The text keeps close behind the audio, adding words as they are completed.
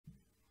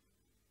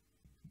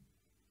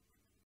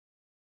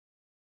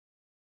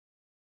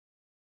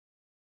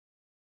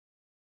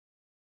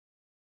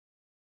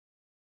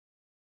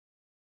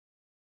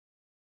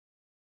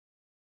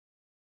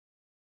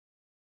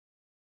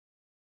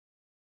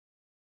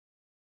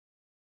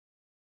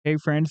Hey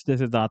friends,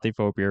 this is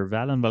Atif here,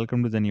 and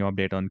welcome to the new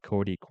update on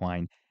COTI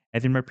coin.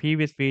 As in my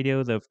previous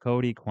videos of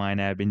COTI coin,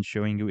 I've been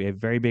showing you a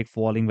very big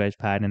falling wedge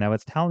pattern, and I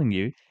was telling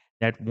you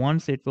that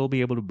once it will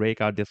be able to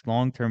break out this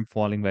long-term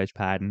falling wedge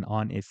pattern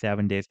on a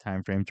 7 days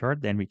time frame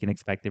chart, then we can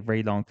expect a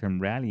very long-term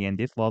rally. And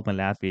this was my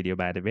last video,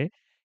 by the way.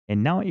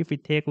 And now if we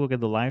take a look at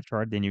the live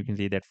chart, then you can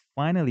see that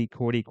finally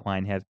COTI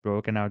coin has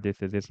broken out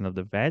this resistance of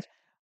the wedge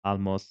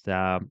almost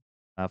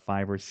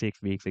 5 or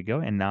 6 weeks ago,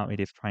 and now it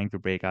is trying to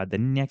break out the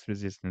next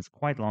resistance,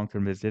 quite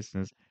long-term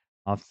resistance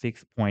of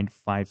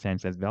 6.5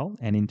 cents as well.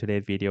 And in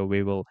today's video,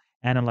 we will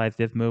analyze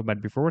this move. But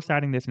before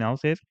starting this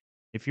analysis,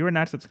 if you are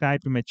not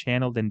subscribed to my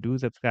channel, then do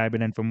subscribe.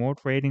 And for more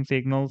trading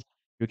signals,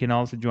 you can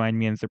also join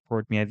me and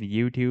support me as a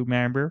YouTube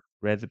member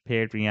or as a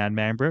Patreon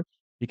member,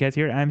 because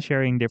here I'm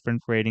sharing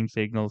different trading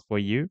signals for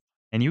you.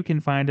 And you can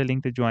find a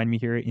link to join me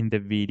here in the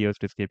video's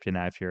description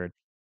I've shared.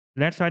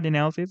 Let's start the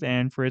analysis.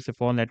 And first of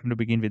all, let me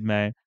begin with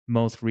my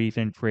most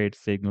recent trade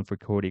signal for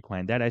COTI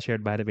coin that I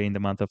shared, by the way, in the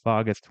month of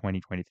August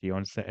 2023,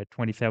 on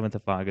 27th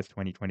of August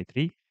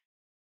 2023.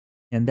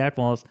 And that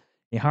was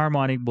a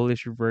harmonic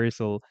bullish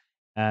reversal,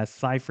 not a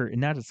cipher,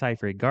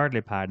 a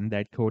Gartley pattern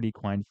that COTI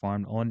coin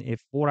formed on a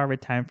 4-hour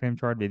time frame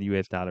chart with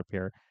US dollar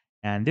pair.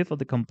 And this was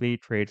the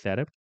complete trade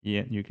setup.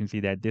 Yeah, you can see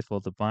that this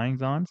was the buying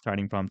zone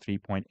starting from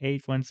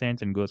 3.81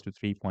 cents and goes to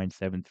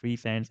 3.73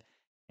 cents.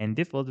 And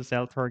this was the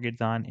sell target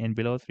zone, and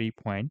below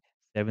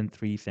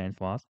 3.73 cents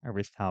was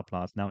our stop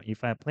loss. Now,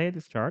 if I play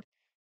this chart,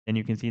 then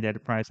you can see that the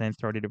price line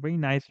started a very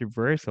nice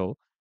reversal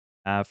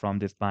from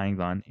this buying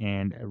zone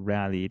and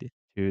rallied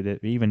to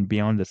the even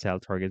beyond the sell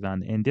target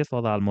zone. And this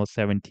was almost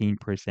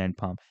 17%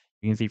 pump.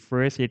 You can see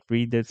first it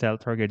reached the sell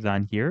target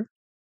zone here,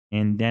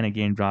 and then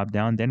again dropped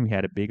down. Then we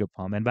had a bigger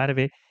pump. And by the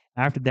way,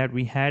 after that,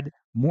 we had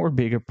more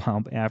bigger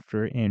pump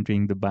after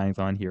entering the buying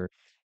zone here.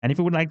 And if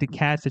you would like to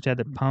catch such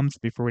other pumps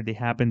before they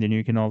happen, then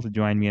you can also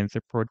join me and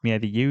support me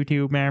as a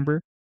YouTube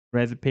member or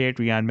as a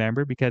Patreon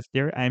member, because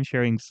there I'm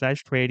sharing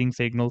such trading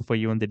signals for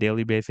you on the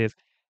daily basis.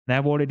 And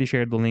I've already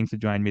shared the links to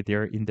join me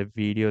there in the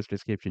video's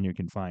description you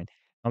can find.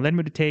 Now let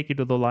me take you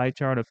to the live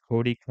chart of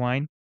COTI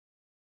coin.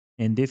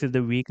 And this is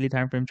the weekly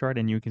time frame chart,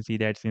 and you can see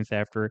that since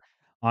after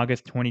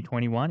August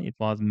 2021, it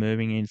was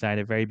moving inside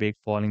a very big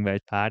falling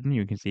wedge pattern.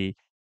 You can see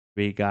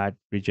we got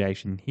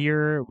rejection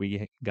here,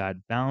 we got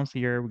bounce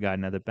here, we got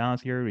another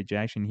bounce here,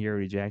 rejection here,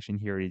 rejection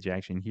here,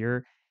 rejection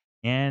here,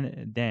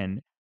 and then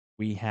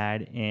we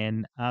had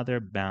another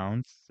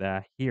bounce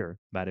here,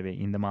 by the way,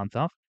 in the month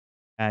of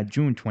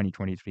June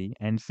 2023.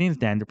 And since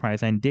then, the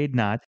price line did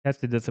not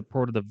test the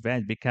support of the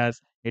wedge because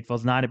it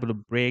was not able to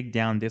break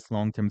down this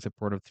long-term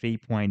support of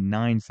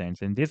 3.9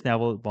 cents. And this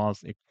level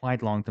was a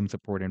quite long-term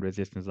support and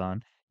resistance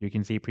zone. You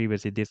can see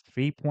previously this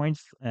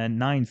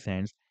 3.9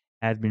 cents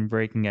has been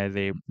breaking as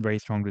a very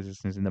strong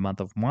resistance in the month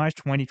of March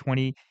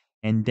 2020.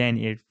 And then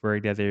it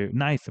worked as a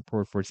nice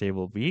support for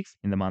several weeks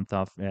in the month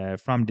of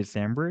from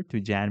December to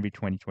January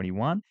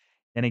 2021.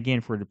 Then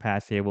again, for the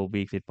past several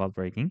weeks, it was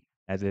breaking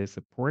as a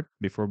support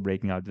before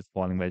breaking out this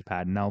falling wedge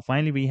pattern. Now,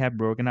 finally, we have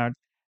broken out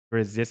the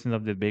resistance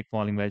of the big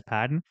falling wedge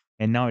pattern,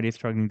 and now it is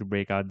struggling to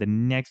break out the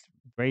next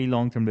very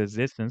long-term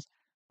resistance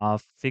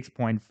of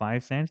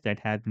 6.5 cents that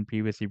has been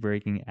previously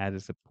breaking as a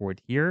support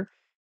here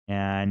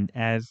and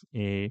as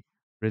a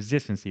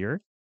resistance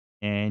here.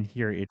 And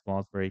here it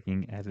was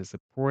breaking as a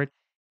support,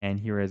 and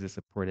here as a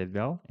support as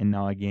well. And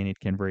now again, it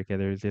can break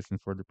as a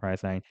resistance for the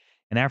price line.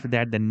 And after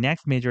that, the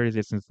next major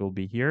resistance will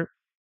be here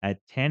at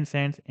 10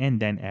 cents and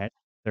then at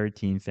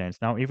 13 cents.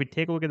 Now, if we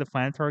take a look at the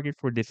final target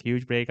for this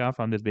huge breakout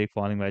from this big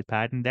falling wedge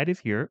pattern, that is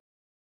here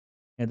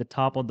at the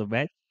top of the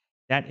wedge.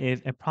 That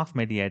is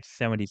approximately at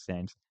 70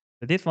 cents.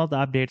 So this was the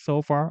update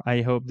so far.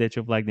 I hope that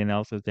you've liked the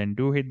analysis. Then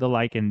do hit the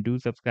like and do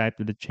subscribe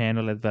to the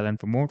channel as well. And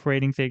for more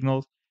trading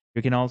signals,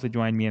 you can also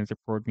join me and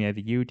support me as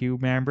a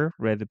YouTube member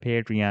or as a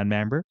Patreon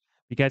member,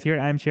 because here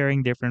I'm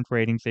sharing different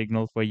trading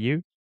signals for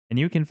you. And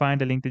you can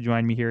find a link to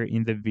join me here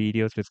in the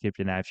video's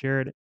description I've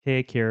shared.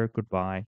 Take care. Goodbye.